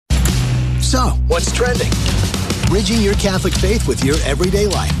So, what's trending? Bridging your Catholic faith with your everyday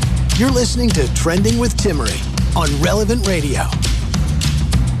life. You're listening to Trending with Timmerie on Relevant Radio.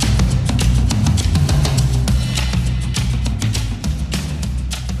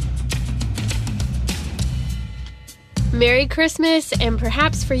 Merry Christmas, and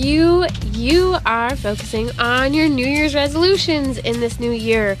perhaps for you, you are focusing on your New Year's resolutions in this new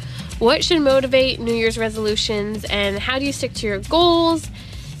year. What should motivate New Year's resolutions, and how do you stick to your goals?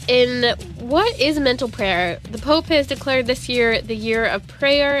 And what is mental prayer? The Pope has declared this year the year of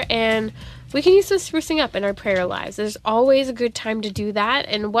prayer, and we can use this sprucing up in our prayer lives. There's always a good time to do that,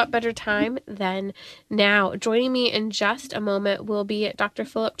 and what better time than now? Joining me in just a moment will be Dr.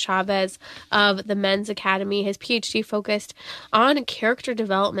 Philip Chavez of the Men's Academy. His PhD focused on character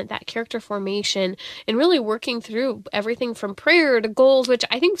development, that character formation, and really working through everything from prayer to goals, which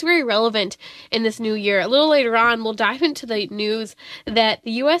I think is very relevant in this new year. A little later on, we'll dive into the news that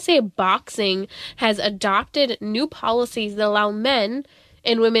the USA Boxing has adopted new policies that allow men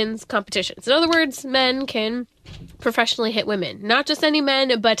in women's competitions. In other words, men can professionally hit women. Not just any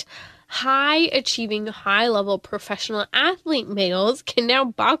men, but high-achieving, high-level professional athlete males can now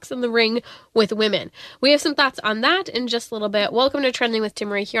box in the ring with women. We have some thoughts on that in just a little bit. Welcome to Trending with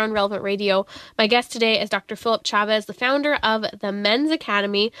Timmerie here on Relevant Radio. My guest today is Dr. Philip Chavez, the founder of the Men's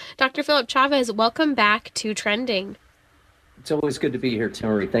Academy. Dr. Philip Chavez, welcome back to Trending. It's always good to be here,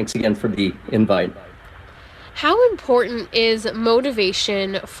 Timmerie. Thanks again for the invite. How important is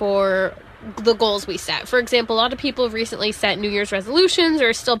motivation for the goals we set? For example, a lot of people have recently set New Year's resolutions or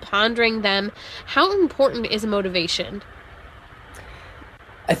are still pondering them. How important is motivation?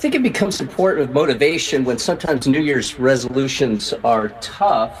 I think it becomes important with motivation when sometimes New Year's resolutions are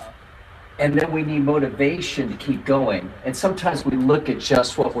tough, and then we need motivation to keep going. And sometimes we look at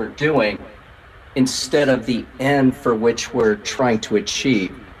just what we're doing instead of the end for which we're trying to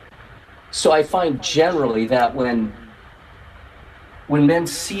achieve. So I find generally that when men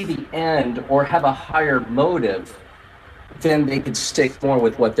see the end or have a higher motive, then they can stick more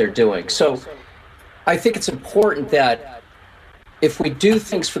with what they're doing. So I think it's important that if we do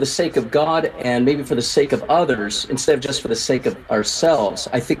things for the sake of God and maybe for the sake of others, instead of just for the sake of ourselves,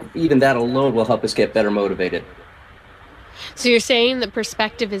 I think even that alone will help us get better motivated. So you're saying the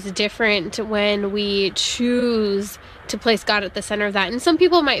perspective is different when we choose to place God at the center of that. And some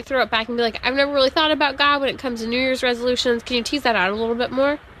people might throw it back and be like, I've never really thought about God when it comes to New Year's resolutions. Can you tease that out a little bit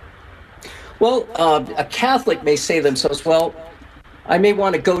more? Well, a Catholic may say to themselves, well, I may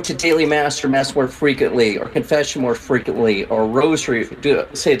want to go to daily mass or mass more frequently, or confession more frequently, or rosary,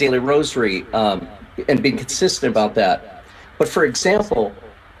 say a daily rosary, and being consistent about that. But for example,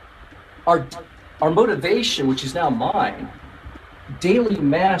 our motivation, which is now mine, daily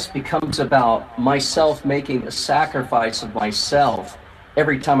mass becomes about myself making a sacrifice of myself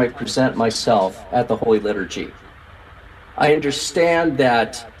every time I present myself at the Holy Liturgy. I understand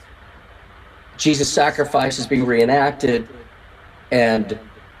that Jesus' sacrifice is being reenacted and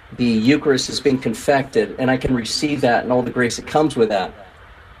the Eucharist is being confected, and I can receive that and all the grace that comes with that.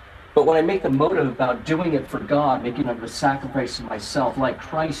 But when I make the motive about doing it for God, making it a sacrifice of myself like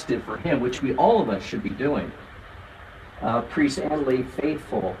Christ did for him, which all of us should be doing, priest and lay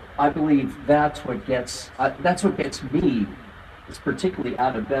faithful, I believe that's what gets me, is particularly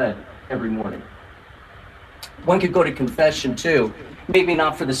out of bed every morning. One could go to confession too, maybe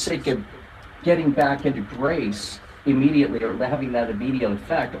not for the sake of getting back into grace immediately or having that immediate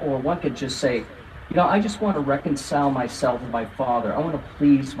effect, or one could just say, I just want to reconcile myself with my Father. I want to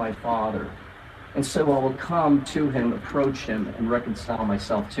please my Father. And so I will come to him, approach him, and reconcile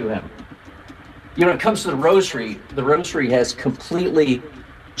myself to him. When it comes to the rosary has completely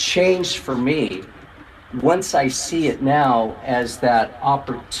changed for me once I see it now as that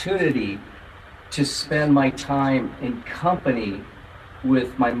opportunity to spend my time in company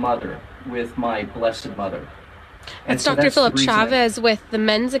with my mother, with my Blessed Mother. It's Dr. Philip Chavez with the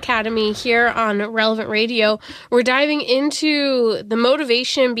Men's Academy here on Relevant Radio. We're diving into the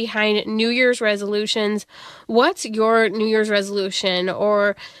motivation behind New Year's resolutions. What's your New Year's resolution,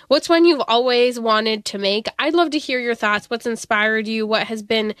 or what's one you've always wanted to make? I'd love to hear your thoughts. What's inspired you? What has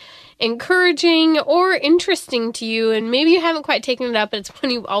been encouraging or interesting to you? And maybe you haven't quite taken it up, but it's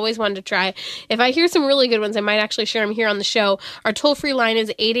one you've always wanted to try. If I hear some really good ones, I might actually share them here on the show. Our toll-free line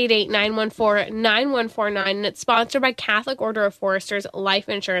is 888-914-9149, and it's sponsored by Catholic Order of Foresters Life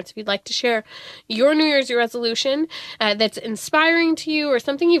Insurance. If you'd like to share your New Year's resolution that's inspiring to you, or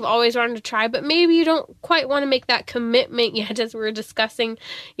something you've always wanted to try, but maybe you don't quite want to make that commitment yet, as we were discussing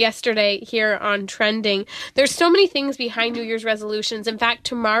yesterday here on Trending. There's so many things behind New Year's resolutions. In fact,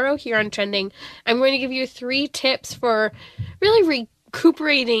 tomorrow here on Trending, I'm going to give you 3 tips for really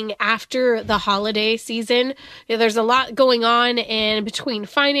recuperating after the holiday season. There's a lot going on, and between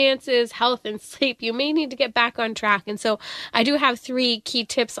finances, health, and sleep, you may need to get back on track. And so I do have 3 key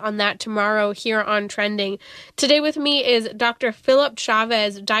tips on that tomorrow here on Trending. Today with me is Dr. Philip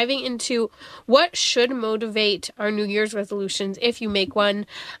Chavez, diving into what should motivate our New Year's resolutions if you make one.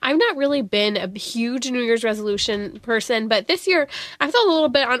 I've not really been a huge New Year's resolution person, but this year I thought a little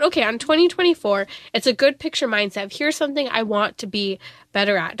bit on 2024, it's a good picture mindset. Here's something I want to be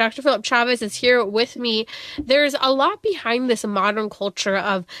better at. Dr. Philip Chavez is here with me. There's a lot behind this modern culture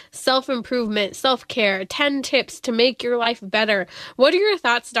of self-improvement, self-care, 10 tips to make your life better. What are your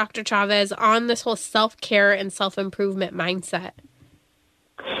thoughts, Dr. Chavez, on this whole self-care and self-improvement mindset?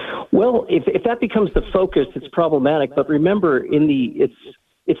 Well, if that becomes the focus, it's problematic. But remember,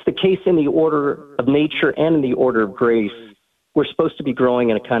 it's the case in the order of nature and in the order of grace. We're supposed to be growing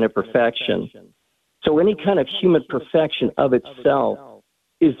in a kind of perfection. So any kind of human perfection of itself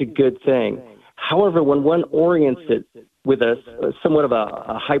is a good thing. However, when one orients it with somewhat of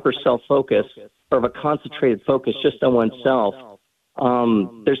a hyper self-focus or of a concentrated focus just on oneself,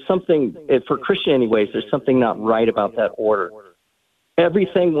 there's something, for Christian anyways, there's something not right about that order.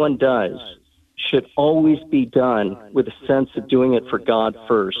 Everything one does should always be done with a sense of doing it for God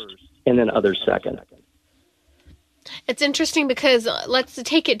first and then others second. It's interesting because let's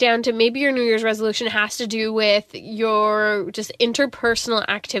take it down to maybe your New Year's resolution has to do with your just interpersonal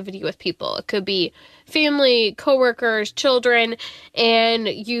activity with people. It could be family, coworkers, children, and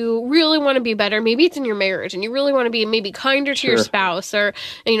you really want to be better. Maybe it's in your marriage and you really want to be maybe kinder to your spouse or,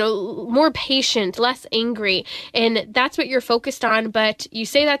 more patient, less angry. And that's what you're focused on. But you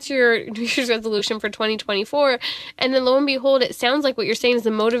say that's your New Year's resolution for 2024. And then lo and behold, it sounds like what you're saying is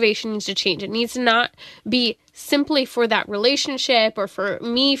the motivation needs to change. It needs to not be simply for that relationship or for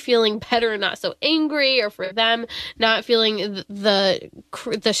me feeling better and not so angry or for them not feeling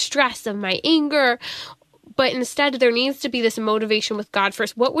the stress of my anger. But instead, there needs to be this motivation with God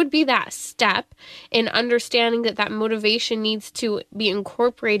first. What would be that step in understanding that motivation needs to be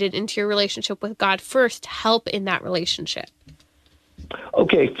incorporated into your relationship with God first to help in that relationship?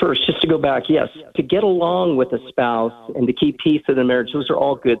 Okay, first, just to go back, yes, to get along with a spouse and to keep peace in the marriage, those are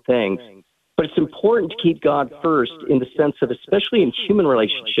all good things. But it's important to keep God first in the sense of, especially in human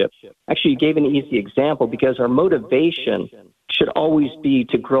relationships. Actually, you gave an easy example because our motivation should always be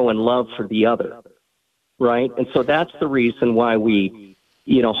to grow in love for the other, right? And so that's the reason why we,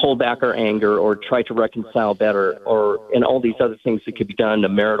 hold back our anger or try to reconcile better and all these other things that could be done in a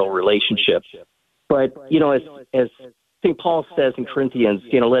marital relationship. But, as St. Paul says in Corinthians,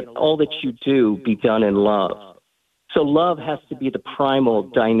 let all that you do be done in love. So love has to be the primal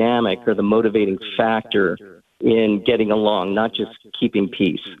dynamic or the motivating factor in getting along, not just keeping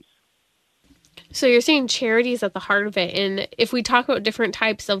peace. So you're saying charity is at the heart of it. And if we talk about different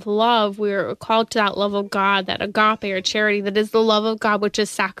types of love, we're called to that love of God, that agape or charity, that is the love of God, which is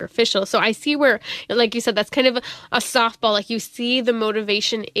sacrificial. So I see where, like you said, that's kind of a softball. Like you see the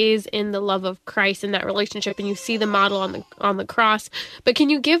motivation is in the love of Christ in that relationship, and you see the model on the cross. But can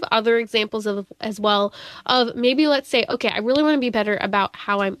you give other examples as well of maybe, let's say, okay, I really want to be better about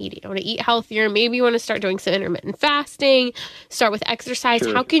how I'm eating. I want to eat healthier. Maybe you want to start doing some intermittent fasting, start with exercise.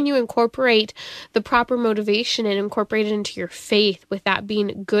 Sure. How can you incorporate the proper motivation and incorporate it into your faith with that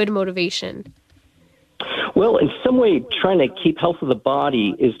being good motivation? Well, in some way, trying to keep health of the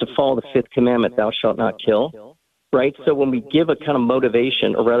body is to follow the 5th commandment, thou shalt not kill, right? So when we give a kind of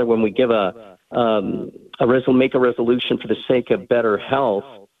motivation, or rather when we give make a resolution for the sake of better health,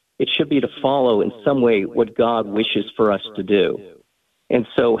 it should be to follow in some way what God wishes for us to do. And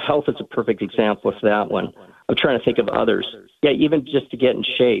so health is a perfect example of that one. I'm trying to think of others. Yeah, even just to get in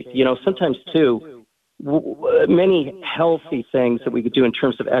shape. Sometimes, too, many healthy things that we could do in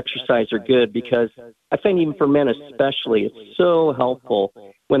terms of exercise are good because I find even for men especially, it's so helpful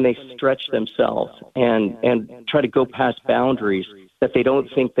when they stretch themselves and try to go past boundaries that they don't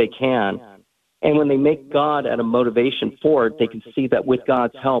think they can. And when they make God at a motivation for it, they can see that with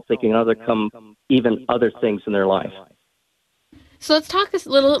God's help, they can overcome even other things in their life. So let's talk a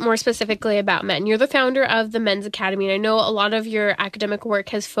little bit more specifically about men. You're the founder of the Men's Academy, and I know a lot of your academic work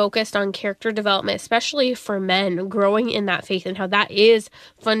has focused on character development, especially for men, growing in that faith and how that is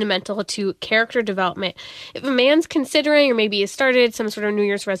fundamental to character development. If a man's considering or maybe has started some sort of New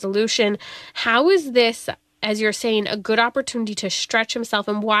Year's resolution, how is this, as you're saying, a good opportunity to stretch himself?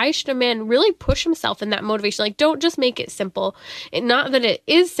 And why should a man really push himself in that motivation? Like, don't just make it simple. And not that it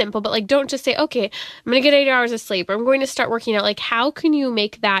is simple, but don't just say, okay, I'm going to get 8 hours of sleep, or I'm going to start working out. Like, how can you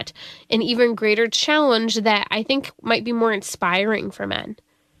make that an even greater challenge that I think might be more inspiring for men?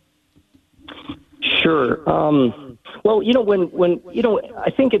 Sure. Well, I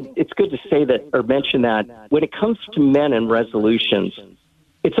think it's good to say that or mention that when it comes to men and resolutions,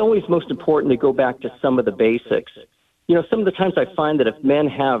 it's always most important to go back to some of the basics. Some of the times I find that if men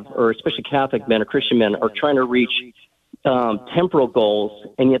have, or especially Catholic men or Christian men, are trying to reach temporal goals,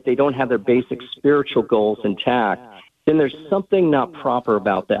 and yet they don't have their basic spiritual goals intact, then there's something not proper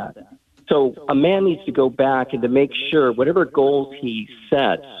about that. So a man needs to go back and to make sure whatever goals he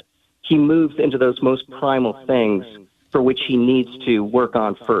sets, he moves into those most primal things for which he needs to work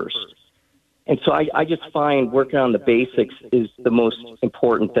on first. And so I just find working on the basics is the most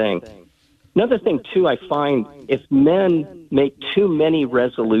important thing. Another thing, too, I find if men make too many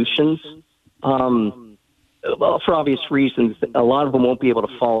resolutions, well, for obvious reasons, a lot of them won't be able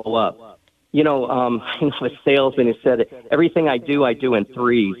to follow up. I know a salesman who said, everything I do in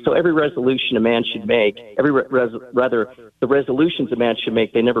threes. So every resolution a man should make, the resolutions a man should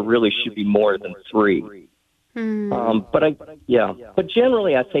make, they never really should be more than three. But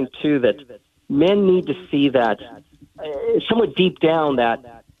generally I think, too, that men need to see that somewhat deep down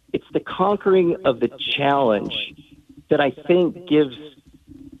that it's the conquering of the challenge that I think gives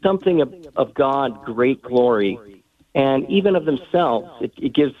something of God great glory, and even of themselves.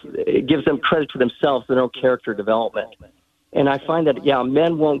 It gives them credit to themselves, their own character development. And I find that,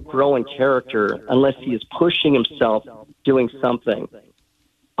 men won't grow in character unless he is pushing himself, doing something.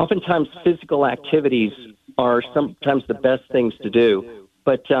 Oftentimes, physical activities are sometimes the best things to do.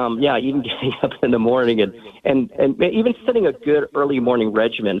 But, even getting up in the morning and even setting a good early morning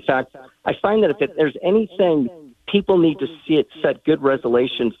regimen. In fact, I find that if there's anything people need to set good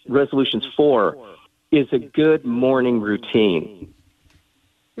resolutions for, is a good morning routine.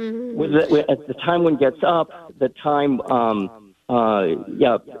 Mm-hmm. At the time one gets up, the time,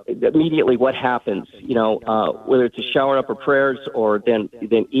 immediately what happens, whether it's a shower up or prayers or then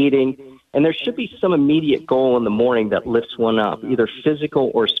eating. And there should be some immediate goal in the morning that lifts one up, either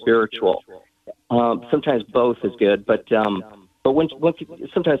physical or spiritual. Sometimes both is good, but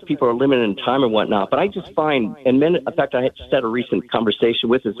sometimes people are limited in time and whatnot. But I just find, and men, in fact, I just had a recent conversation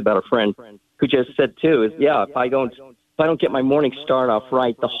with this about a friend who just said too, is if I don't get my morning start off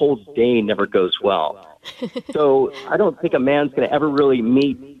right, the whole day never goes well. So I don't think a man's going to ever really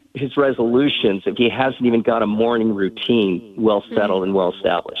meet his resolutions if he hasn't even got a morning routine well settled and well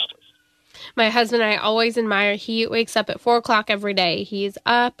established. My husband and I always admire, he wakes up at 4 o'clock every day. He's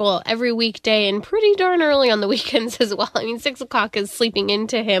up, every weekday and pretty darn early on the weekends as well. 6 o'clock is sleeping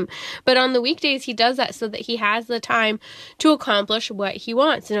into him. But on the weekdays, he does that so that he has the time to accomplish what he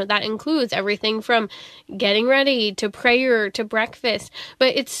wants. That includes everything from getting ready to prayer to breakfast.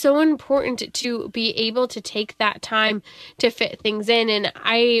 But it's so important to be able to take that time to fit things in. And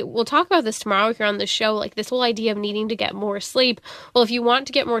I will talk about this tomorrow here on the show, like this whole idea of needing to get more sleep. Well, if you want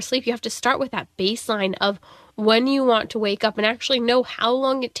to get more sleep, you have to start with that baseline of when you want to wake up and actually know how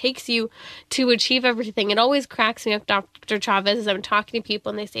long it takes you to achieve everything. It always cracks me up, Dr. Chavez, as I'm talking to people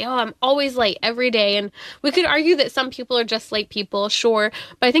and they say, I'm always late every day. And we could argue that some people are just late people, sure.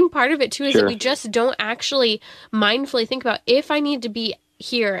 But I think part of it too is that we just don't actually mindfully think about, if I need to be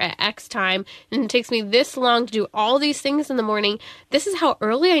here at X time and it takes me this long to do all these things in the morning, this is how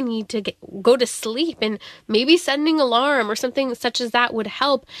early I need to go to sleep. And maybe setting an alarm or something such as that would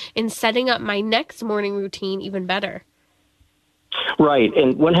help in setting up my next morning routine even better. Right.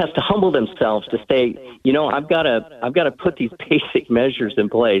 And one has to humble themselves to say, I've got to put these basic measures in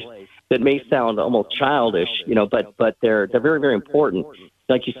place that may sound almost childish, but they're very, very important.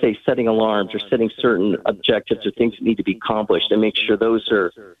 Like you say, setting alarms or setting certain objectives or things that need to be accomplished and make sure those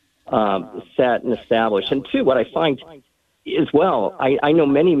are set and established. And two, what I find as well, I know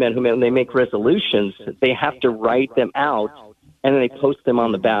many men who, when they make resolutions, they have to write them out and then they post them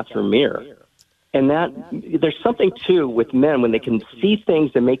on the bathroom mirror. And that there's something too with men when they can see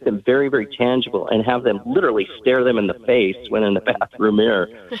things and make them very, very tangible and have them literally stare them in the face when in the bathroom mirror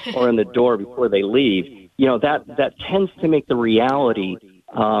or in the door before they leave. That tends to make the reality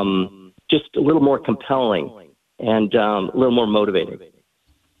just a little more compelling and a little more motivating.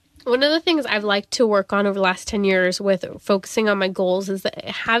 One of the things I've liked to work on over the last 10 years with focusing on my goals is that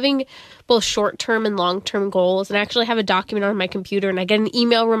having both short-term and long-term goals. And I actually have a document on my computer and I get an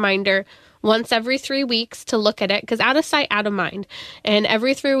email reminder once every 3 weeks to look at it, because out of sight, out of mind. And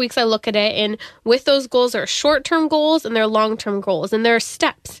every 3 weeks I look at it, and with those goals, there are short-term goals and there are long-term goals, and there are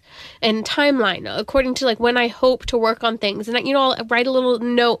steps and timeline according to when I hope to work on things. And I'll write a little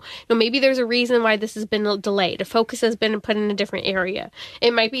note. Maybe there's a reason why this has been delayed. A focus has been put in a different area.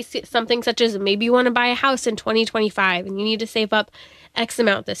 It might be something such as maybe you want to buy a house in 2025 and you need to save up X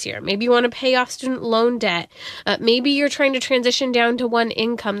amount this year. Maybe you want to pay off student loan debt. Maybe you're trying to transition down to one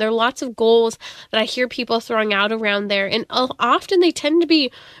income. There are lots of goals that I hear people throwing out around there, and often they tend to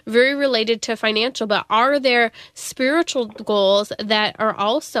be very related to financial, but are there spiritual goals that are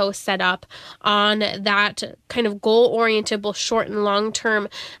also set up on that kind of goal-oriented, both short and long-term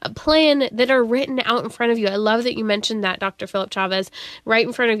plan that are written out in front of you? I love that you mentioned that, Dr. Philip Chavez, right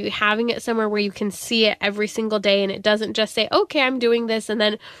in front of you, having it somewhere where you can see it every single day, and it doesn't just say, okay, I'm doing this, and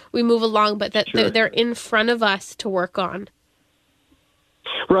then we move along, but that they're in front of us to work on.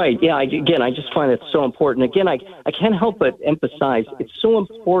 Right. Yeah. I just find it so important. Again, I can't help but emphasize it's so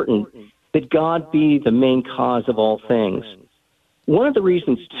important that God be the main cause of all things. One of the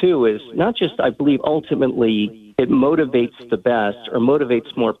reasons, too, is not just, I believe, ultimately it motivates the best or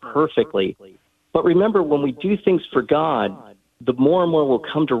motivates more perfectly, but remember, when we do things for God, the more and more we'll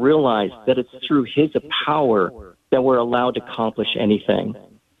come to realize that it's through His power that we're allowed to accomplish anything.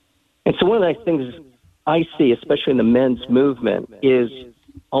 And so one of the things I see, especially in the men's movement, is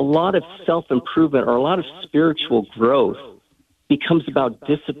a lot of self-improvement or a lot of spiritual growth becomes about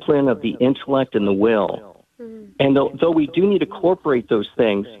discipline of the intellect and the will. And though we do need to incorporate those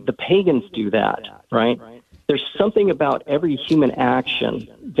things, the pagans do that, right? There's something about every human action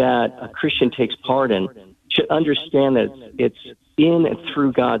that a Christian takes part in should understand that it's in and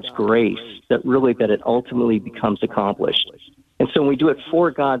through God's grace that it ultimately becomes accomplished. And so when we do it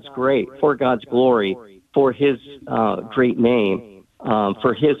for God's grace, for God's glory, for His great name,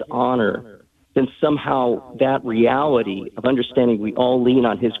 for His honor, then somehow that reality of understanding we all lean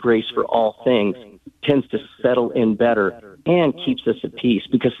on His grace for all things tends to settle in better and keeps us at peace.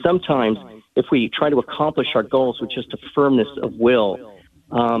 Because sometimes if we try to accomplish our goals with just a firmness of will,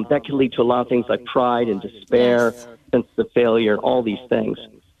 that can lead to a lot of things like pride and despair, sense of failure, all these things.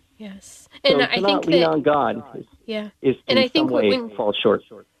 Yes. And so I think lean on God is and I think some way fall short.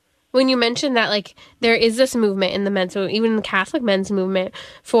 When you mentioned that, like, there is this movement in the men's, so even the Catholic men's movement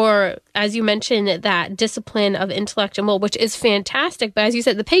for, as you mentioned, that discipline of intellect and will, which is fantastic. But as you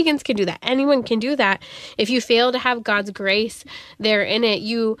said, the pagans can do that. Anyone can do that. If you fail to have God's grace there in it,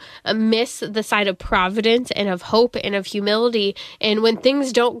 you miss the side of providence and of hope and of humility. And when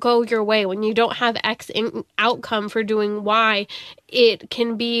things don't go your way, when you don't have X outcome for doing Y, it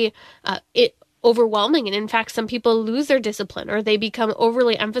can be overwhelming. And in fact, some people lose their discipline or they become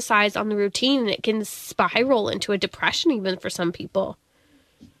overly emphasized on the routine, and it can spiral into a depression even for some people.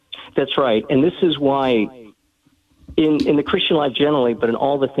 That's right. And this is why in the Christian life generally, but in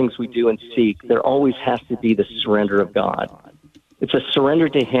all the things we do and seek, there always has to be the surrender of God. It's a surrender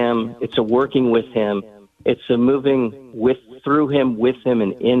to Him. It's a working with Him. It's a moving through Him, with Him,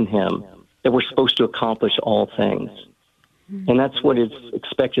 and in Him that we're supposed to accomplish all things. And that's what is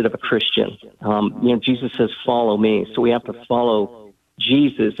expected of a Christian. Jesus says, follow me. So we have to follow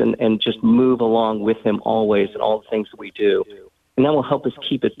Jesus and just move along with Him always in all the things that we do. And that will help us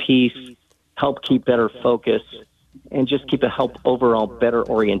keep at peace, help keep better focus, and just keep a help overall better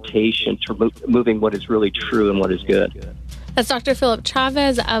orientation to moving what is really true and what is good. That's Dr. Philip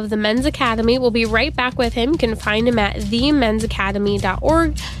Chavez of the Men's Academy. We'll be right back with him. You can find him at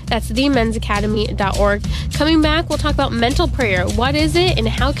themensacademy.org. That's themensacademy.org. Coming back, we'll talk about mental prayer. What is it, and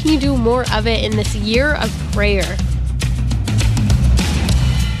how can you do more of it in this year of prayer?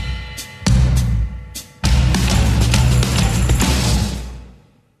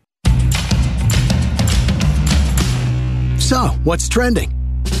 So, what's trending?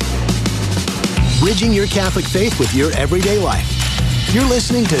 Bridging your Catholic faith with your everyday life. You're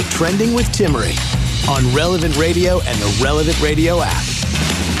listening to Trending with Timmerie on Relevant Radio and the Relevant Radio app.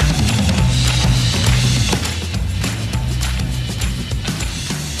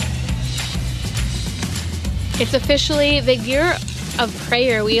 It's officially the year of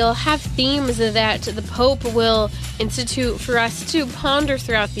prayer. We'll have themes that the Pope will institute for us to ponder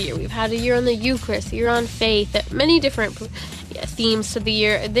throughout the year. We've had a year on the Eucharist, a year on faith, many different themes to the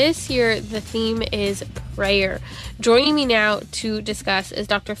year. This year, the theme is prayer. Joining me now to discuss is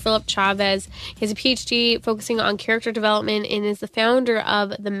Dr. Philip Chavez. He has a PhD focusing on character development and is the founder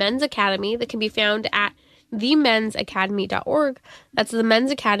of the Men's Academy that can be found at themensacademy.org. That's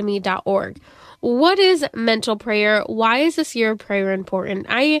themensacademy.org. What is mental prayer? Why is this year of prayer important?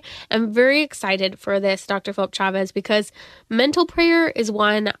 I am very excited for this, Dr. Philip Chavez, because mental prayer is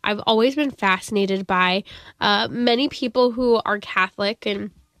one I've always been fascinated by. Many people who are Catholic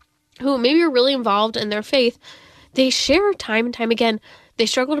and who maybe are really involved in their faith, they share time and time again, they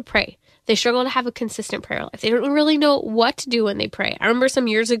struggle to pray. they struggle to have a consistent prayer life. They don't really know what to do when they pray. I remember some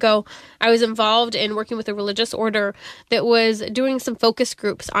years ago, I was involved in working with a religious order that was doing some focus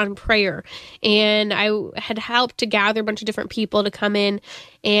groups on prayer. And I had helped to gather a bunch of different people to come in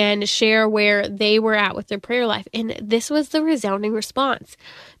and share where they were at with their prayer life. And this was the resounding response.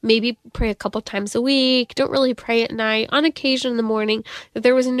 Maybe pray a couple times a week, don't really pray at night, on occasion in the morning. That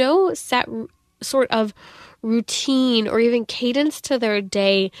there was no set sort of routine or even cadence to their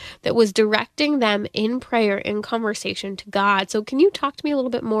day that was directing them in prayer, in conversation to God. So can you talk to me a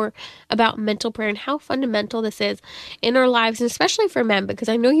little bit more about mental prayer and how fundamental this is in our lives, and especially for men, because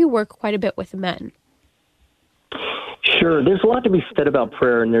I know you work quite a bit with men. Sure. There's a lot to be said about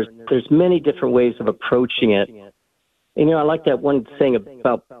prayer, and there's many different ways of approaching it. And, I like that one saying of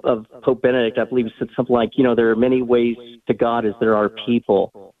Pope Benedict. I believe it said something like, there are many ways to God as there are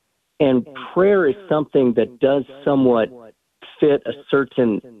people. And prayer is something that does somewhat fit a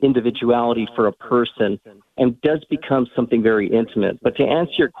certain individuality for a person and does become something very intimate. But to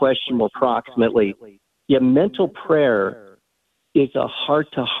answer your question more proximately, mental prayer is a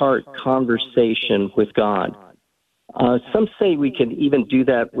heart-to-heart conversation with God. Some say we can even do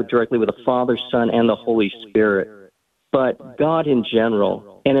that directly with the Father, Son, and the Holy Spirit. But God in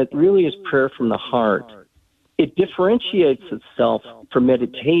general, and it really is prayer from the heart. It differentiates itself from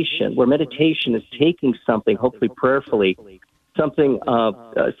meditation, where meditation is taking something, hopefully prayerfully, something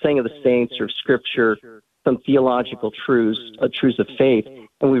saying of the saints or scripture, some theological truths of faith,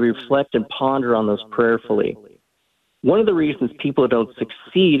 and we reflect and ponder on those prayerfully. One of the reasons people don't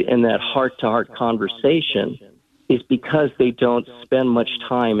succeed in that heart-to-heart conversation is because they don't spend much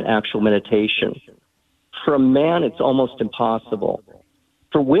time in actual meditation. For a man, it's almost impossible.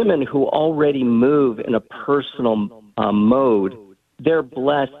 For women who already move in a personal mode, they're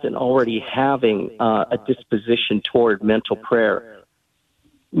blessed in already having a disposition toward mental prayer.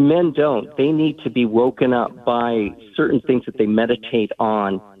 Men don't. They need to be woken up by certain things that they meditate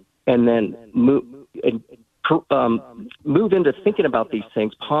on and then move into thinking about these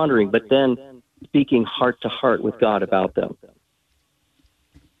things, pondering, but then speaking heart to heart with God about them.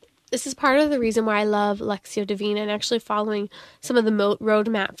 This is part of the reason why I love Lectio Divina and actually following some of the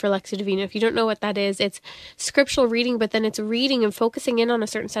roadmap for Lectio Divina. If you don't know what that is, it's scriptural reading, but then it's reading and focusing in on a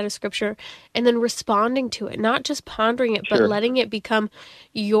certain set of scripture and then responding to it, not just pondering it, but letting it become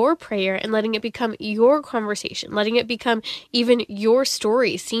your prayer and letting it become your conversation, letting it become even your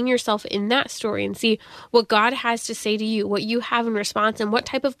story, seeing yourself in that story and see what God has to say to you, what you have in response, and what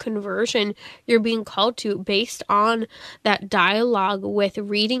type of conversion you're being called to based on that dialogue with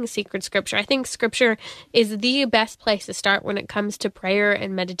reading sacred scripture. I think scripture is the best place to start when it comes to prayer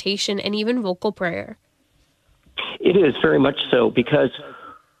and meditation and even vocal prayer. It is very much so, because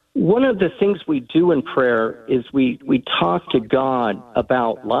one of the things we do in prayer is we talk to God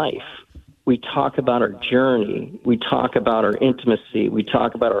about life. We talk about our journey. We talk about our intimacy. We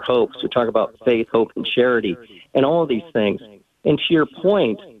talk about our hopes. We talk about faith, hope, and charity, and all of these things. And to your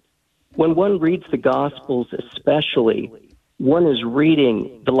point, when one reads the Gospels especially, one is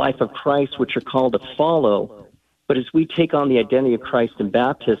reading the life of Christ, which are called to follow. But as we take on the identity of Christ in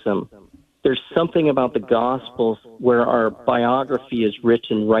baptism, there's something about the Gospels where our biography is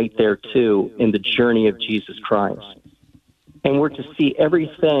written right there, too, in the journey of Jesus Christ. And we're to see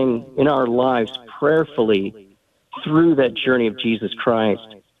everything in our lives prayerfully through that journey of Jesus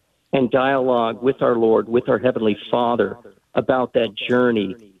Christ and dialogue with our Lord, with our Heavenly Father about that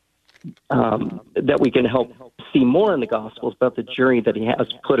journey, that we can help see more in the Gospels about the journey that He has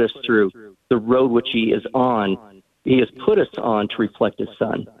put us through, the road which He is on. He has put us on to reflect His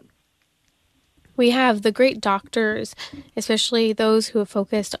Son. We have the great doctors, especially those who have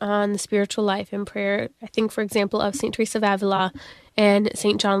focused on the spiritual life and prayer. I think, for example, of St. Teresa of Avila and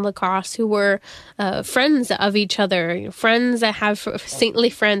St. John La Crosse, who were friends of each other, friends that have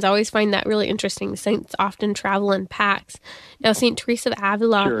saintly friends. I always find that really interesting. Saints often travel in packs. Now, St. Teresa of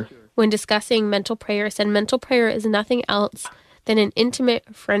Avila, when discussing mental prayer, said mental prayer is nothing else than an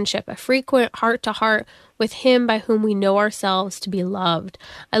intimate friendship, a frequent heart-to-heart with Him by whom we know ourselves to be loved.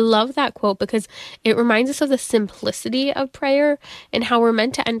 I love that quote because it reminds us of the simplicity of prayer and how we're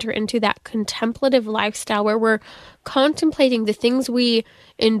meant to enter into that contemplative lifestyle where we're contemplating the things we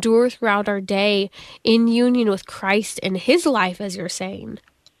endure throughout our day in union with Christ and His life, as you're saying.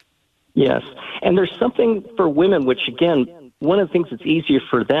 Yes, and there's something for women, which, again, one of the things that's easier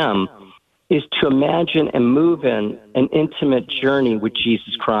for them is to imagine and move in an intimate journey with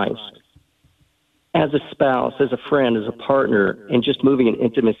Jesus Christ. As a spouse, as a friend, as a partner, and just moving in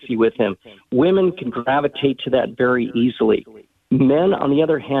intimacy with Him. Women can gravitate to that very easily. Men, on the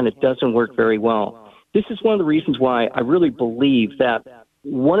other hand, it doesn't work very well. This is one of the reasons why I really believe that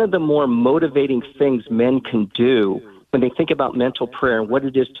one of the more motivating things men can do when they think about mental prayer and what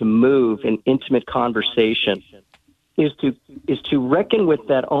it is to move in intimate conversation is to reckon with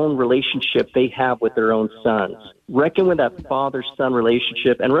that own relationship they have with their own sons, reckon with that father-son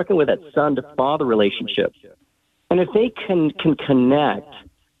relationship, and reckon with that son-to-father relationship. And if they can connect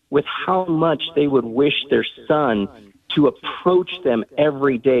with how much they would wish their son to approach them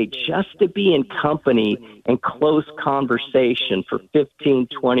every day, just to be in company and close conversation for 15,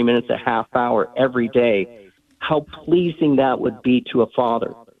 20 minutes, a half hour every day, how pleasing that would be to a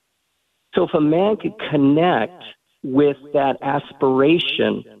father. So if a man could connect with that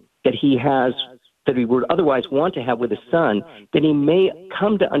aspiration that he has, that he would otherwise want to have with his son, then he may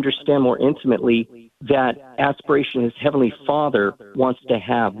come to understand more intimately that aspiration his heavenly Father wants to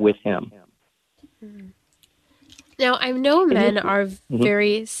have with him. Now, I know men are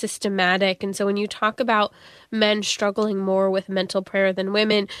very systematic, and so when you talk about men struggling more with mental prayer than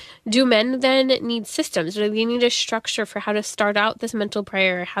women, do men then need systems? Do they need a structure for how to start out this mental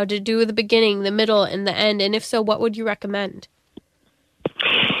prayer, how to do the beginning, the middle, and the end? And if so, what would you recommend?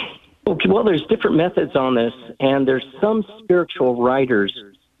 Okay, well, there's different methods on this, and there's some spiritual writers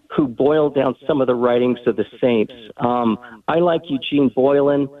who boil down some of the writings of the saints. I like Eugene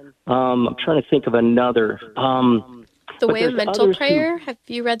Boylan. I'm trying to think of another. The Way of Mental Prayer. Have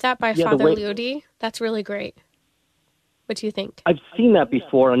you read that by Father Leody? That's really great. What do you think? I've seen that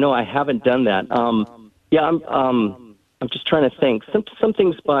before. No, I haven't done that. I'm just trying to think. Some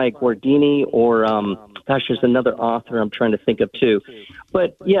things by Guardini or there's another author I'm trying to think of too.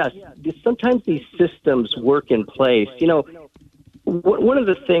 But yes, sometimes these systems work in place. You know, one of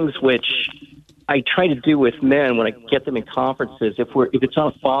the things which I try to do with men when I get them in conferences, if it's on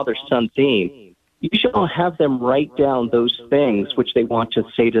a father-son theme, you should have them write down those things which they want to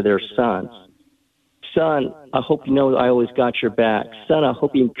say to their sons. Son, I hope you know I always got your back. Son, I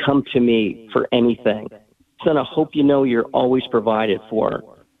hope you can come to me for anything. Son, I hope you know you're always provided for.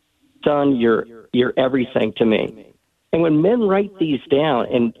 Son, you're everything to me. And when men write these down,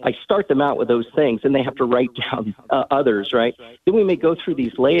 and I start them out with those things, and they have to write down others, right? Then we may go through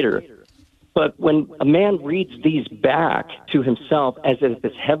these later. But when a man reads these back to himself as if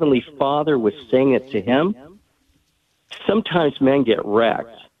his heavenly Father was saying it to him, sometimes men get wrecked,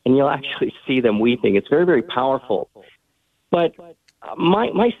 and you'll actually see them weeping. It's very, very powerful. But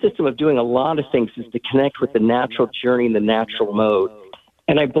my system of doing a lot of things is to connect with the natural journey and the natural mode.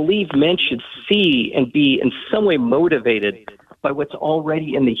 And I believe men should see and be in some way motivated by what's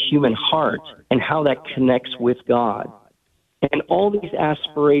already in the human heart and how that connects with God. And all these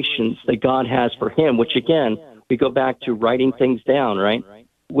aspirations that God has for him, which again, we go back to writing things down, right?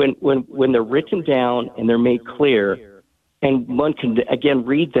 When they're written down and they're made clear, and one can again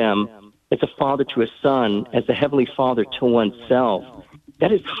read them as a father to a son, as a heavenly Father to oneself,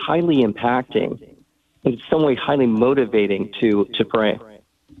 that is highly impacting and in some way highly motivating to pray.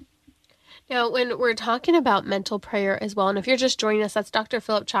 Now, when we're talking about mental prayer as well, and if you're just joining us, that's Dr.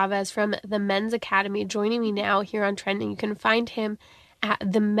 Philip Chavez from the Men's Academy joining me now here on Trending. You can find him at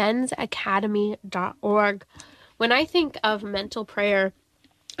themensacademy.org. When I think of mental prayer,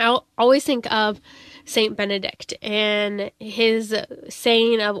 I'll always think of Saint Benedict and his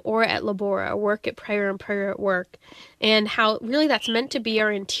saying of ora et labora, work at prayer and prayer at work, and how really that's meant to be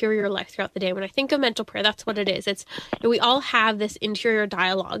our interior life throughout the day. When I think of mental prayer, that's what it is. It's we all have this interior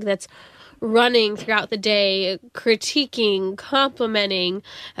dialogue that's running throughout the day, critiquing, complimenting,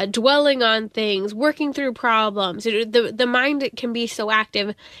 dwelling on things, working through problems. The mind can be so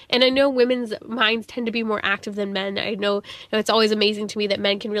active. And I know women's minds tend to be more active than men. I know it's always amazing to me that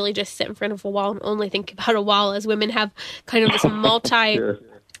men can really just sit in front of a wall and only think about a wall, as women have kind of this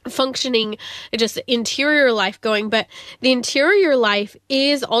functioning just interior life going. But the interior life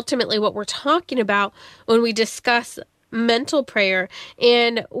is ultimately what we're talking about when we discuss mental prayer.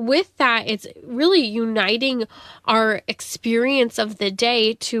 And with that, it's really uniting our experience of the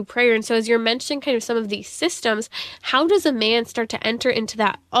day to prayer. And so as you're mentioning kind of some of these systems, how does a man start to enter into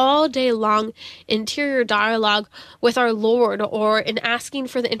that all day long interior dialogue with our Lord, or in asking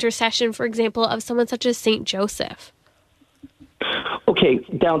for the intercession, for example, of someone such as Saint Joseph? Okay,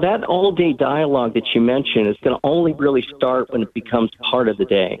 now that all-day dialogue that you mentioned is going to only really start when it becomes part of the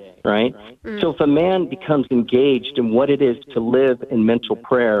day, right? So if a man becomes engaged in what it is to live in mental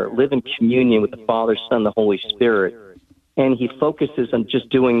prayer, live in communion with the Father, Son, the Holy Spirit, and he focuses on just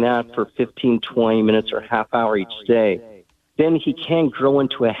doing that for 15, 20 minutes or half hour each day, then he can grow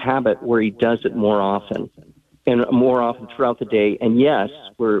into a habit where he does it more often and more often throughout the day. And yes,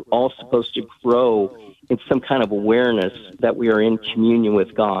 we're all supposed to grow in some kind of awareness that we are in communion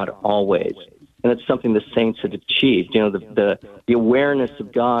with God always. And it's something the saints had achieved. The awareness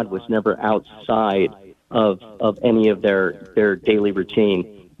of God was never outside of any of their daily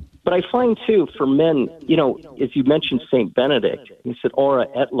routine. But I find, too, for men, as you mentioned St. Benedict, he said, ora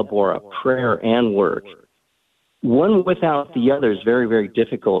et labora, prayer and work. One without the other is very, very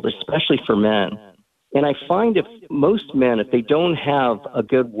difficult, especially for men. And I find most men, if they don't have a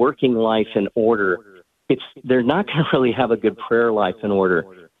good working life in order, they're not going to really have a good prayer life in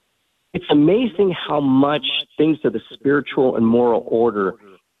order. It's amazing how much things of the spiritual and moral order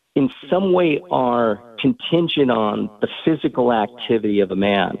in some way are contingent on the physical activity of a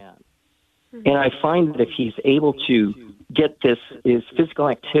man. And I find that if he's able to get his physical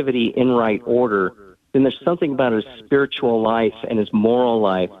activity in right order, then there's something about his spiritual life and his moral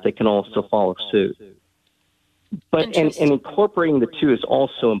life that can also follow suit. But and incorporating the two is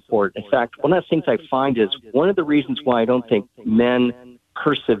also important. In fact, one of the things I find is one of the reasons why I don't think men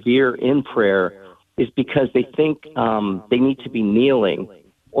persevere in prayer is because they think they need to be kneeling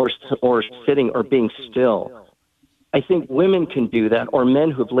or sitting or being still. I think women can do that, or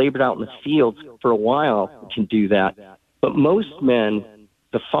men who have labored out in the fields for a while can do that. But most men,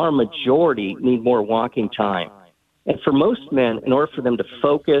 the far majority, need more walking time. And for most men, in order for them to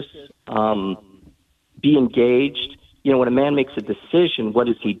focus, be engaged, when a man makes a decision, what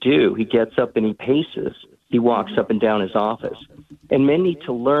does he do? He gets up and he paces. He walks up and down his office. And men need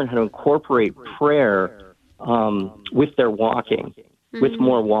to learn how to incorporate prayer with their walking, with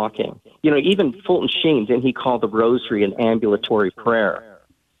more walking. Even Fulton Sheen, didn't he call the rosary an ambulatory prayer?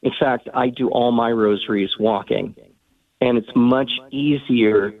 In fact, I do all my rosaries walking. And it's much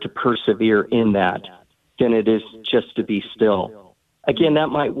easier to persevere in that than it is just to be still. Again, that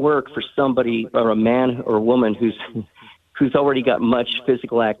might work for somebody or a man or a woman who's already got much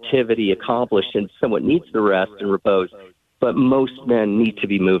physical activity accomplished and somewhat needs the rest and repose. But most men need to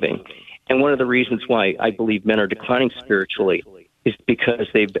be moving. And one of the reasons why I believe men are declining spiritually is because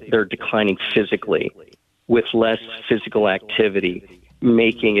they're declining physically with less physical activity,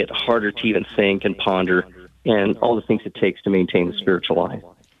 making it harder to even think and ponder and all the things it takes to maintain the spiritual life.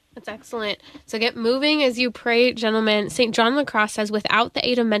 That's excellent. So get moving as you pray, gentlemen. St. John of the Cross says, without the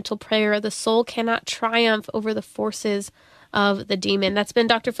aid of mental prayer, the soul cannot triumph over the forces of the demon. That's been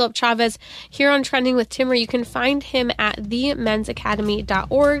Dr. Philip Chavez here on Trending with Timmerie. You can find him at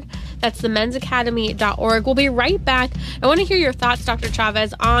themensacademy.org. That's themensacademy.org. We'll be right back. I want to hear your thoughts, Dr.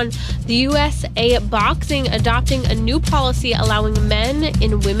 Chavez, on the USA Boxing adopting a new policy allowing men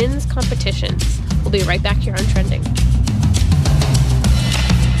in women's competitions. We'll be right back here on Trending.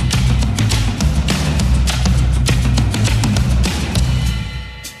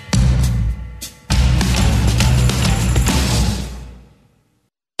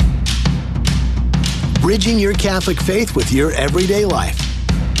 Bridging your Catholic faith with your everyday life.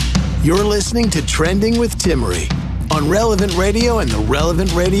 You're listening to Trending with Timmerie on Relevant Radio and the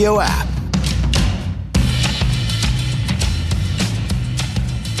Relevant Radio app.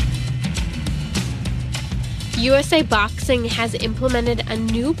 USA Boxing has implemented a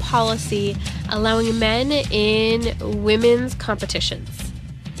new policy allowing men in women's competitions.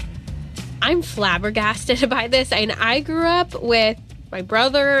 I'm flabbergasted by this, and I grew up with my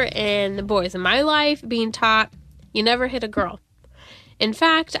brother and the boys in my life being taught, you never hit a girl. In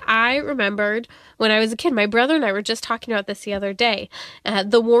fact, I remembered when I was a kid, my brother and I were just talking about this the other day,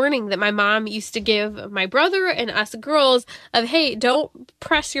 the warning that my mom used to give my brother and us girls of, hey, don't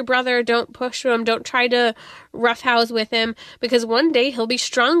press your brother, don't push him, don't try to roughhouse with him, because one day he'll be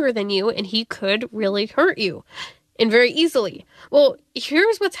stronger than you and he could really hurt you, and very easily. Well,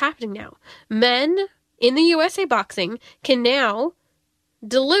 here's what's happening now. Men in the USA Boxing can now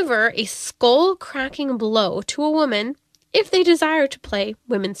deliver a skull-cracking blow to a woman if they desire to play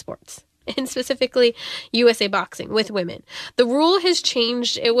women's sports, and specifically USA Boxing with women. The rule has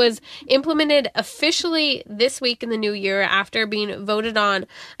changed. It was implemented officially this week in the new year after being voted on,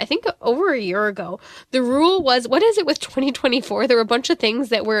 I think, over a year ago. The rule was, what is it with 2024? There were a bunch of things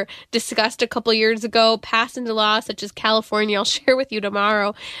that were discussed a couple years ago, passed into law, such as California. I'll share with you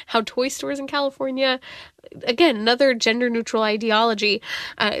tomorrow how toy stores in California, again, another gender-neutral ideology,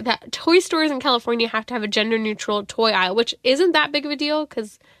 that toy stores in California have to have a gender-neutral toy aisle, which isn't that big of a deal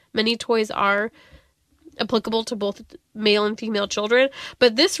because many toys are applicable to both male and female children.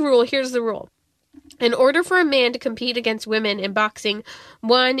 But this rule, here's the rule. In order for a man to compete against women in boxing,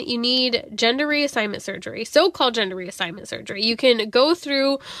 one, you need gender reassignment surgery, so-called gender reassignment surgery. You can go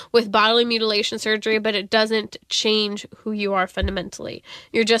through with bodily mutilation surgery, but it doesn't change who you are fundamentally.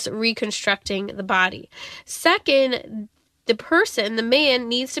 You're just reconstructing the body. Second, the man,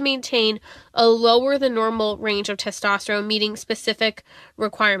 needs to maintain a lower than normal range of testosterone, meeting specific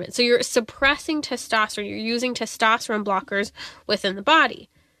requirements. So you're suppressing testosterone. You're using testosterone blockers within the body.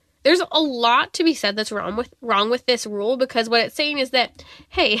 There's a lot to be said that's wrong with this rule, because what it's saying is that,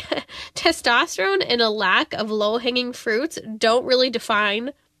 hey, testosterone and a lack of low-hanging fruits don't really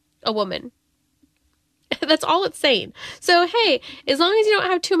define a woman. That's all it's saying. So, hey, as long as you don't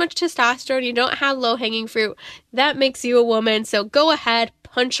have too much testosterone, you don't have low-hanging fruit, that makes you a woman. So go ahead,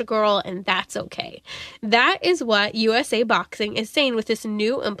 punch a girl, and that's okay. That is what USA Boxing is saying with this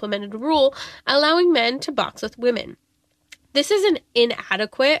new implemented rule allowing men to box with women. This is an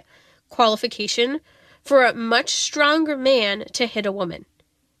inadequate qualification for a much stronger man to hit a woman.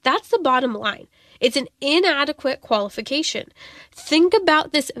 That's the bottom line. It's an inadequate qualification. Think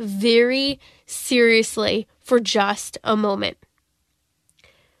about this very seriously for just a moment.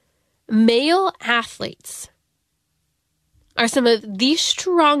 Male athletes are some of the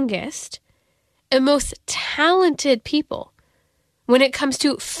strongest and most talented people when it comes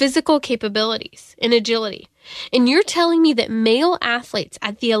to physical capabilities and agility. And you're telling me that male athletes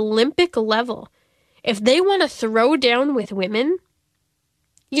at the Olympic level, if they want to throw down with women,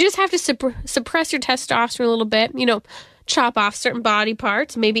 you just have to suppress your testosterone a little bit, chop off certain body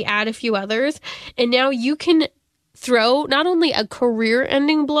parts, maybe add a few others, and now you can throw not only a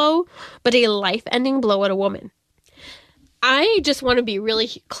career-ending blow, but a life-ending blow at a woman. I just want to be really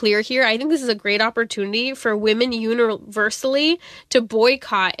clear here. I think this is a great opportunity for women universally to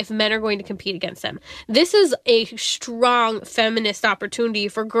boycott if men are going to compete against them. This is a strong feminist opportunity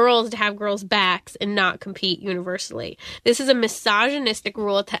for girls to have girls' backs and not compete universally. This is a misogynistic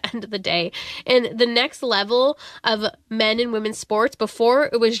rule at the end of the day. And the next level of men and women's sports, before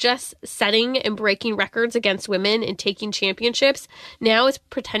it was just setting and breaking records against women and taking championships, now it's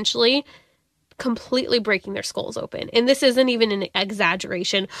potentially completely breaking their skulls open. And this isn't even an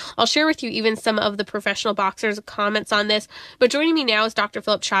exaggeration. I'll share with you even some of the professional boxers' comments on this. But joining me now is Dr.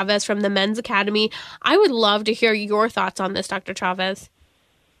 Philip Chavez from the Men's Academy. I would love to hear your thoughts on this, Dr. Chavez.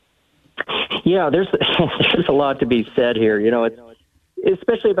 Yeah, there's a lot to be said here. It's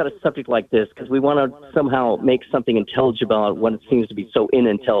especially about a subject like this, because we want to somehow make something intelligible when it seems to be so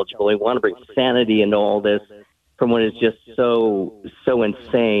unintelligible. We want to bring sanity into all this from when it's just so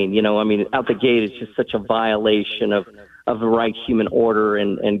insane. Out the gate, it's just such a violation of the right human order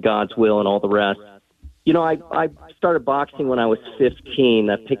and God's will and all the rest. I started boxing when I was 15.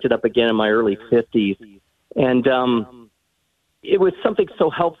 I picked it up again in my early 50s. And it was something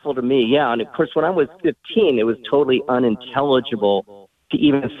so helpful to me. Yeah, and of course, when I was 15, it was totally unintelligible to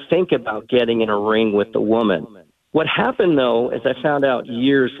even think about getting in a ring with a woman. What happened, though, as I found out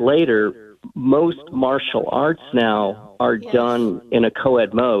years later, most martial arts now are done in a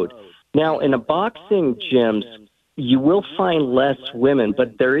co-ed mode. Now, in a boxing gyms, you will find less women,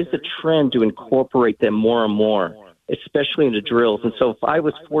 but there is a trend to incorporate them more and more, especially into drills. And so if I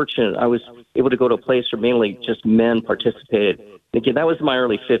was fortunate, I was able to go to a place where mainly just men participated. And again, that was in my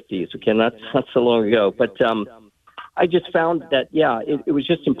early 50s. Okay, not so long ago. But I just found that, it was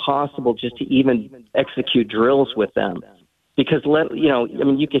just impossible just to even execute drills with them. Because,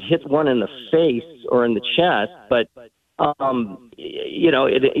 you could hit one in the face or in the chest, but,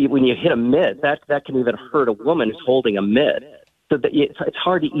 when you hit a mitt, that can even hurt a woman who's holding a mitt. So it's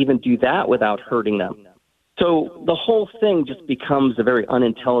hard to even do that without hurting them. So the whole thing just becomes a very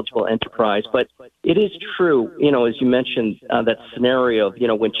unintelligible enterprise. But it is true, as you mentioned, that scenario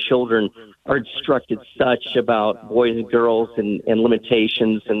of, when children are instructed such about boys and girls and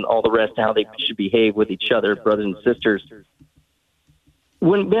limitations and all the rest, how they should behave with each other, brothers and sisters.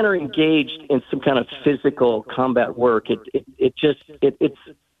 When men are engaged in some kind of physical combat work, it's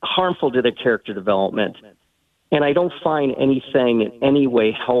harmful to their character development. And I don't find anything in any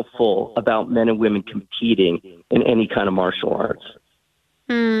way helpful about men and women competing in any kind of martial arts.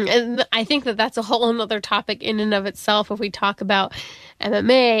 And I think that's a whole other topic in and of itself. If we talk about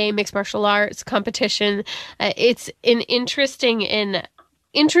MMA, mixed martial arts, competition, it's an interesting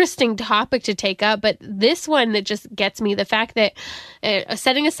topic to take up, but this one that just gets me, the fact that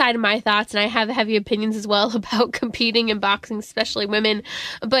setting aside my thoughts, and I have heavy opinions as well about competing in boxing, especially women,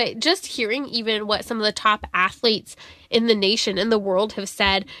 but just hearing even what some of the top athletes in the nation, in the world have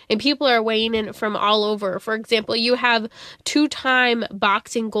said, and people are weighing in from all over. For example, you have two-time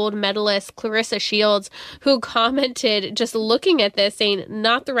boxing gold medalist Clarissa Shields, who commented just looking at this saying,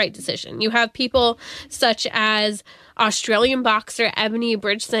 not the right decision. You have people such as Australian boxer Ebony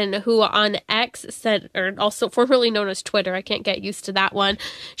Bridgeson, who on X said, or also formerly known as Twitter, I can't get used to that one.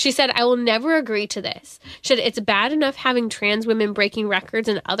 She said, "I will never agree to this. It's bad enough having trans women breaking records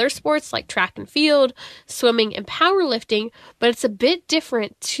in other sports like track and field, swimming, and powerlifting, but it's a bit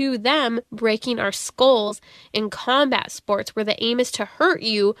different to them breaking our skulls in combat sports where the aim is to hurt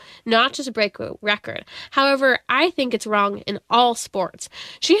you, not just break a record. However, I think it's wrong in all sports."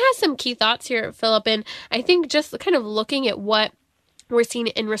 She has some key thoughts here, Philip, and I think just kind of looking at what we're seeing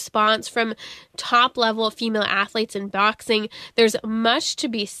in response from top-level female athletes in boxing, there's much to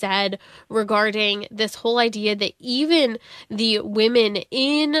be said regarding this whole idea that even the women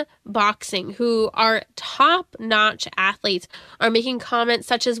in boxing who are top-notch athletes are making comments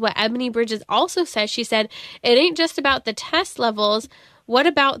such as what Ebony Bridges also says. She said, "It ain't just about the test levels. What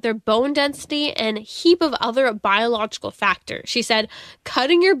about their bone density and a heap of other biological factors?" She said,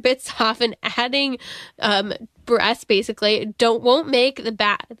 "Cutting your bits off and adding breasts basically won't make it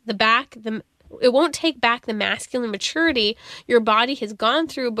won't take back the masculine maturity your body has gone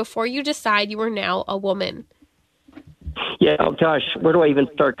through before you decide you are now a woman." Yeah, oh gosh, where do I even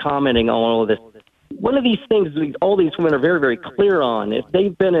start commenting on all of this? One of these things all these women are very, very clear on, if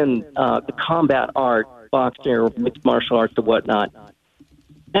they've been in the combat art, boxing or mixed martial arts or whatnot,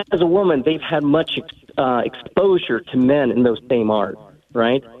 as a woman, they've had much exposure to men in those same arts,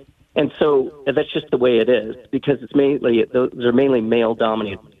 right? And so that's just the way it is, because those are mainly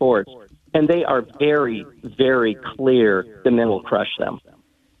male-dominated sports, and they are very, very clear the men will crush them.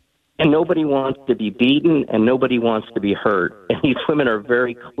 And nobody wants to be beaten, and nobody wants to be hurt. And these women are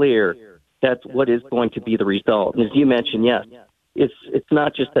very clear that's what is going to be the result. And as you mentioned, yes, it's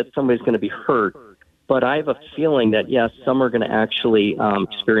not just that somebody's going to be hurt, but I have a feeling that, yes, some are going to actually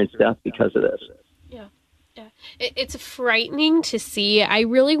experience death because of this. Yeah. It's frightening to see. I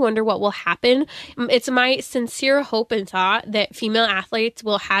really wonder what will happen. It's my sincere hope and thought that female athletes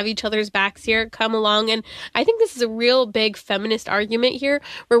will have each other's backs here, come along. And I think this is a real big feminist argument here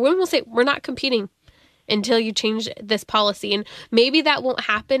where women will say, we're not competing until you change this policy. And maybe that won't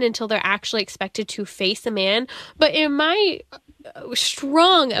happen until they're actually expected to face a man. But in my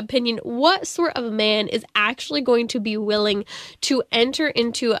strong opinion, what sort of man is actually going to be willing to enter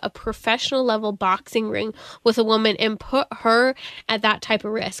into a professional level boxing ring with a woman and put her at that type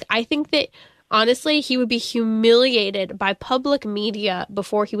of risk? I think that honestly, he would be humiliated by public media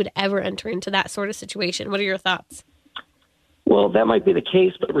before he would ever enter into that sort of situation. What are your thoughts? Well, that might be the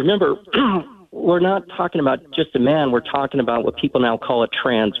case, but remember, we're not talking about just a man. We're talking about what people now call a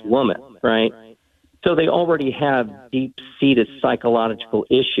trans woman, right? So they already have deep-seated psychological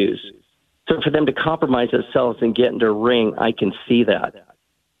issues. So for them to compromise themselves and get into a ring, I can see that.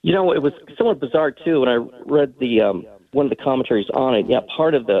 You know, it was somewhat bizarre, too, when I read one of the commentaries on it. Yeah,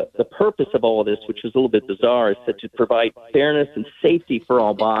 part of the purpose of all of this, which was a little bit bizarre, is to provide fairness and safety for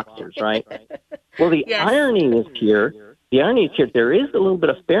all boxers, right? Well, the irony is here, there is a little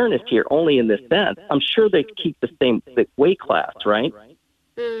bit of fairness here, only in this sense. I'm sure they keep the weight class, right?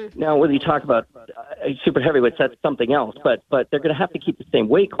 Now, whether you talk about super heavyweights, that's something else, but they're going to have to keep the same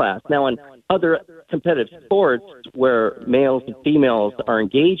weight class. Now, in other competitive sports where males and females are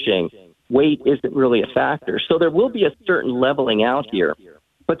engaging, weight isn't really a factor. So there will be a certain leveling out here,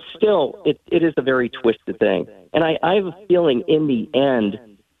 but still, it is a very twisted thing. And I have a feeling in the end,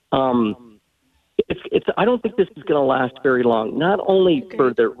 I don't think this is going to last very long, not only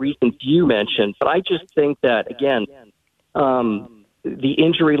for the reasons you mentioned, but I just think that, again, the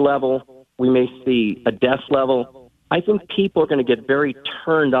injury level, we may see a death level. I think people are going to get very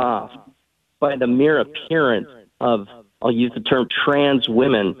turned off by the mere appearance of, I'll use the term, trans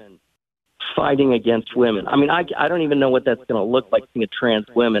women fighting against women. I mean, I don't even know what that's going to look like, seeing a trans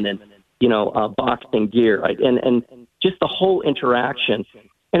women in, boxing gear, right? And just the whole interaction.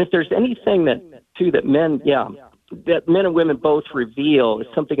 And if there's anything that men and women both reveal is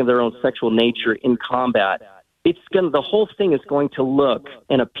something of their own sexual nature in combat, the whole thing is going to look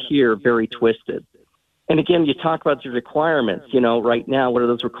and appear very twisted. And again, you talk about the requirements, right now, what are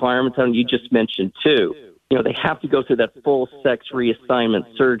those requirements? And you just mentioned too, they have to go through that full sex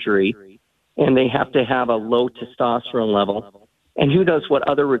reassignment surgery, and they have to have a low testosterone level. And who knows what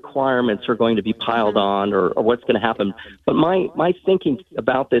other requirements are going to be piled on or what's going to happen. But my thinking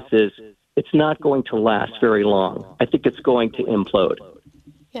about this is it's not going to last very long. I think it's going to implode.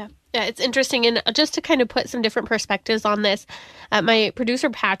 Yeah. Yeah, it's interesting. And just to kind of put some different perspectives on this, my producer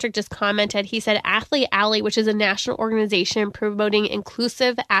Patrick just commented, he said Athlete Alley, which is a national organization promoting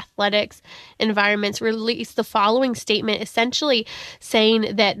inclusive athletics environments, released the following statement, essentially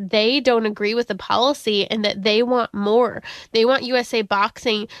saying that they don't agree with the policy and that they want more. They want USA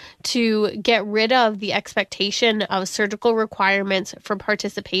Boxing to get rid of the expectation of surgical requirements for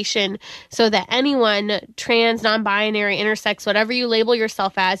participation so that anyone, trans, non-binary, intersex, whatever you label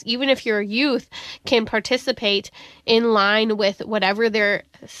yourself as, even if you're a youth, can participate in line with whatever their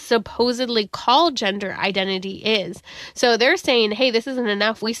supposedly called gender identity is. So they're saying, hey, this isn't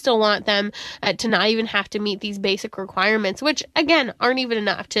enough. We still want them to not even have to meet these basic requirements, which again aren't even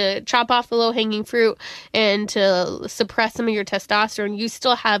enough to chop off the low-hanging fruit and to suppress some of your testosterone. You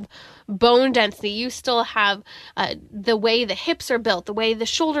still have bone density, you still have the way the hips are built, the way the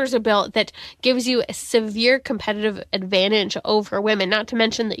shoulders are built, that gives you a severe competitive advantage over women, not to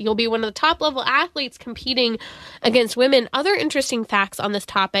mention that you'll be one of the top level athletes competing against women. Other interesting facts on this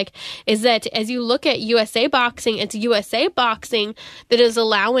topic is that as you look at USA Boxing, it's USA Boxing that is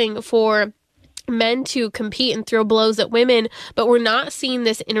allowing for men to compete and throw blows at women, but we're not seeing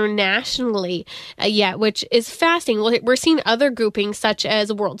this internationally yet, which is fascinating. We're seeing other groupings such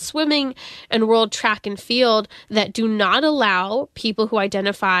as World Swimming and World Track and Field that do not allow people who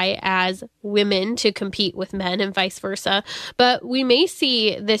identify as women to compete with men and vice versa. But we may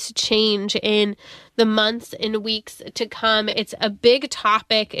see this change in the months and weeks to come. It's a big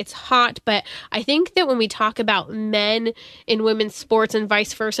topic. It's hot, but I think that when we talk about men in women's sports and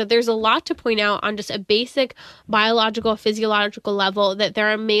vice versa, there's a lot to point out on just a basic biological, physiological level, that there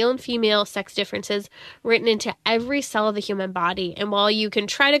are male and female sex differences written into every cell of the human body. And while you can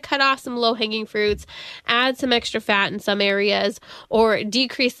try to cut off some low-hanging fruits, add some extra fat in some areas, or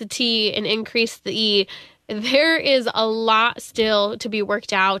decrease the T and increase the E, there is a lot still to be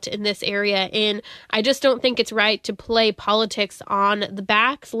worked out in this area, and I just don't think it's right to play politics on the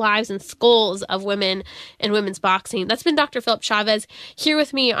backs, lives, and skulls of women and women's boxing. That's been Dr. Philip Chavez here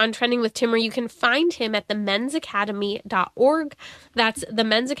with me on Trending with Timmerie. You can find him at themensacademy.org. That's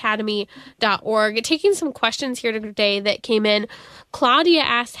themensacademy.org. Taking some questions here today that came in. Claudia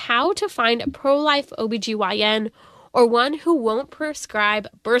asked how to find a pro-life OBGYN or one who won't prescribe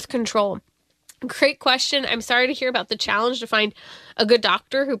birth control. Great question. I'm sorry to hear about the challenge to find a good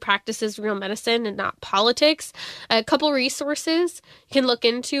doctor who practices real medicine and not politics. A couple resources you can look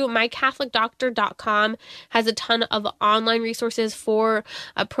into. MyCatholicDoctor.com has a ton of online resources for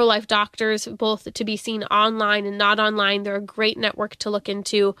pro-life doctors, both to be seen online and not online. They're a great network to look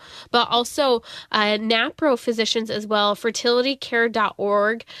into. But also NAPRO physicians as well,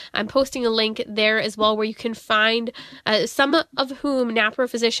 fertilitycare.org. I'm posting a link there as well where you can find some of whom NAPRO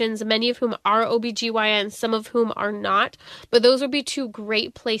physicians, many of whom are OBGYNs, some of whom are not. But those would be two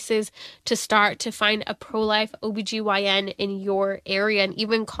great places to start to find a pro-life OBGYN in your area, and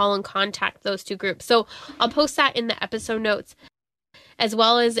even call and contact those two groups. So I'll post that in the episode notes as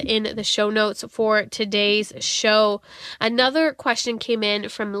well as in the show notes for today's show. Another question came in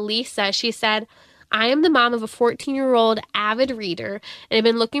from Lisa. She said, I am the mom of a 14-year-old avid reader, and I've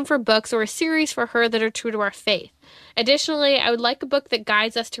been looking for books or a series for her that are true to our faith. Additionally, I would like a book that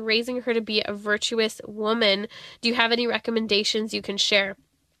guides us to raising her to be a virtuous woman. Do you have any recommendations you can share?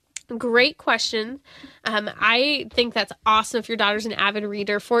 Great question. I think that's awesome if your daughter's an avid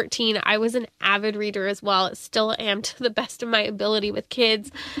reader. 14, I was an avid reader as well. Still am to the best of my ability with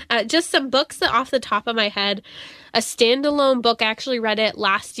kids. Just some books that off the top of my head. A standalone book, I actually read it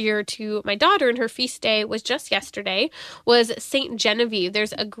last year to my daughter, and her feast day was just yesterday, was Saint Genevieve.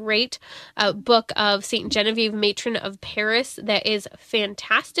 There's a great book of Saint Genevieve, matron of Paris, that is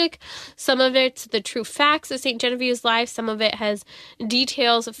fantastic. Some of it's the true facts of Saint Genevieve's life. Some of it has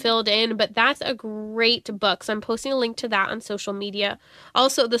details filled in, but that's a great book. So I'm posting a link to that on social media.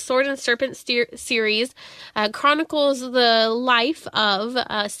 Also, the Sword and Serpent series chronicles the life of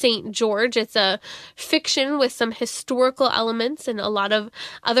Saint George. It's a fiction with some historical elements and a lot of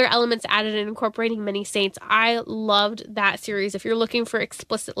other elements added and incorporating many saints. I loved that series. If you're looking for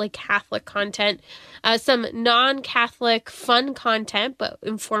explicitly Catholic content, some non-Catholic fun content, but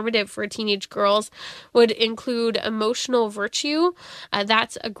informative for teenage girls, would include Emotional Virtue.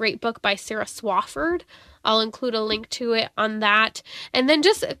 That's a great book by Sarah Swafford. I'll include a link to it on that. And then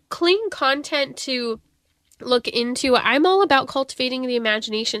just clean content to look into. I'm all about cultivating the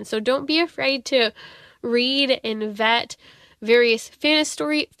imagination, so don't be afraid to read and vet various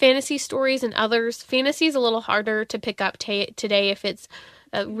fantasy stories and others. Fantasy is a little harder to pick up today if it's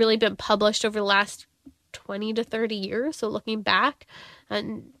really been published over the last 20 to 30 years. So looking back,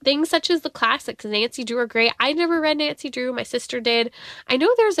 and things such as the classics, Nancy Drew are great. I never read Nancy Drew. My sister did. I know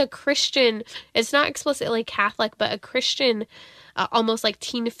there's a Christian, it's not explicitly Catholic, but a Christian almost like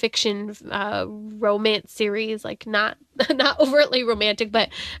teen fiction romance series, like not overtly romantic, but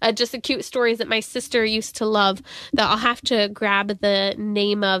just the cute stories that my sister used to love, that I'll have to grab the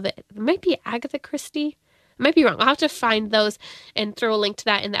name of. It might be Agatha Christie. I might be wrong. I'll have to find those and throw a link to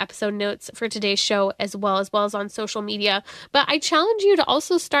that in the episode notes for today's show, as well as on social media. But I challenge you to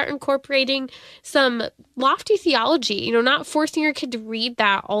also start incorporating some lofty theology, not forcing your kid to read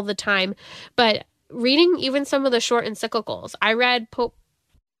that all the time, but reading even some of the short encyclicals. I read Pope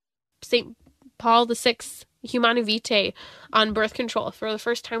St. Paul VI Humanae Vitae on birth control for the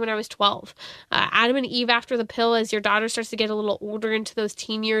first time when I was 12. Adam and Eve After the Pill, as your daughter starts to get a little older into those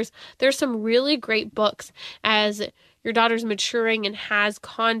teen years. There's some really great books as your daughter's maturing and has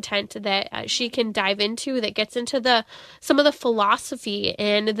content that she can dive into that gets into some of the philosophy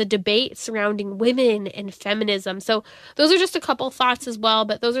and the debate surrounding women and feminism. So those are just a couple thoughts as well,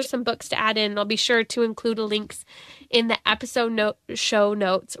 but those are some books to add in. I'll be sure to include links in the episode show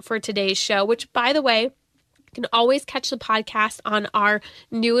notes for today's show, which, by the way, you can always catch the podcast on our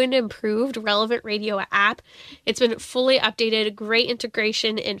new and improved Relevant Radio app. It's been fully updated, great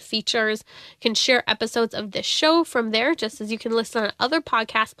integration and features. You can share episodes of this show from there, just as you can listen on other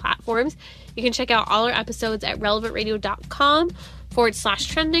podcast platforms. You can check out all our episodes at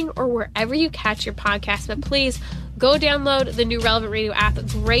relevantradio.com/trending or wherever you catch your podcast. But please go download the new Relevant Radio app.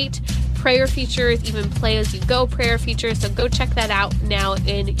 Great prayer features, even play as you go prayer features. So go check that out now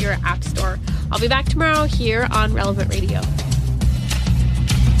in your app store. I'll be back tomorrow here on Relevant Radio.